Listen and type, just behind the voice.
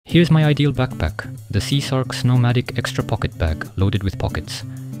Here's my ideal backpack, the Seasar nomadic extra pocket bag loaded with pockets.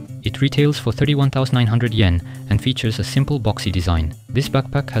 It retails for 31,900 yen and features a simple boxy design. This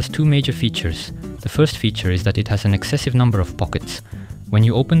backpack has two major features. The first feature is that it has an excessive number of pockets. When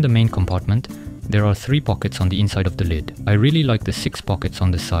you open the main compartment, there are 3 pockets on the inside of the lid. I really like the 6 pockets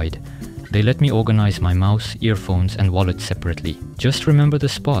on the side. They let me organize my mouse, earphones and wallet separately. Just remember the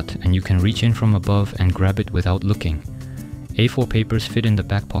spot and you can reach in from above and grab it without looking. A4 papers fit in the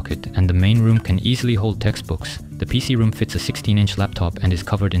back pocket and the main room can easily hold textbooks. The PC room fits a 16-inch laptop and is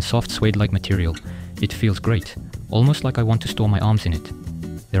covered in soft suede-like material. It feels great, almost like I want to store my arms in it.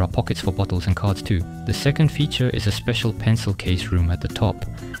 There are pockets for bottles and cards too. The second feature is a special pencil case room at the top.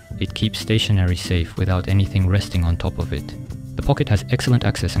 It keeps stationery safe without anything resting on top of it. The pocket has excellent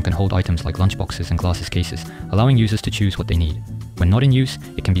access and can hold items like lunchboxes and glasses cases, allowing users to choose what they need. When not in use,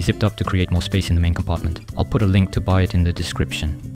 it can be zipped up to create more space in the main compartment. I'll put a link to buy it in the description.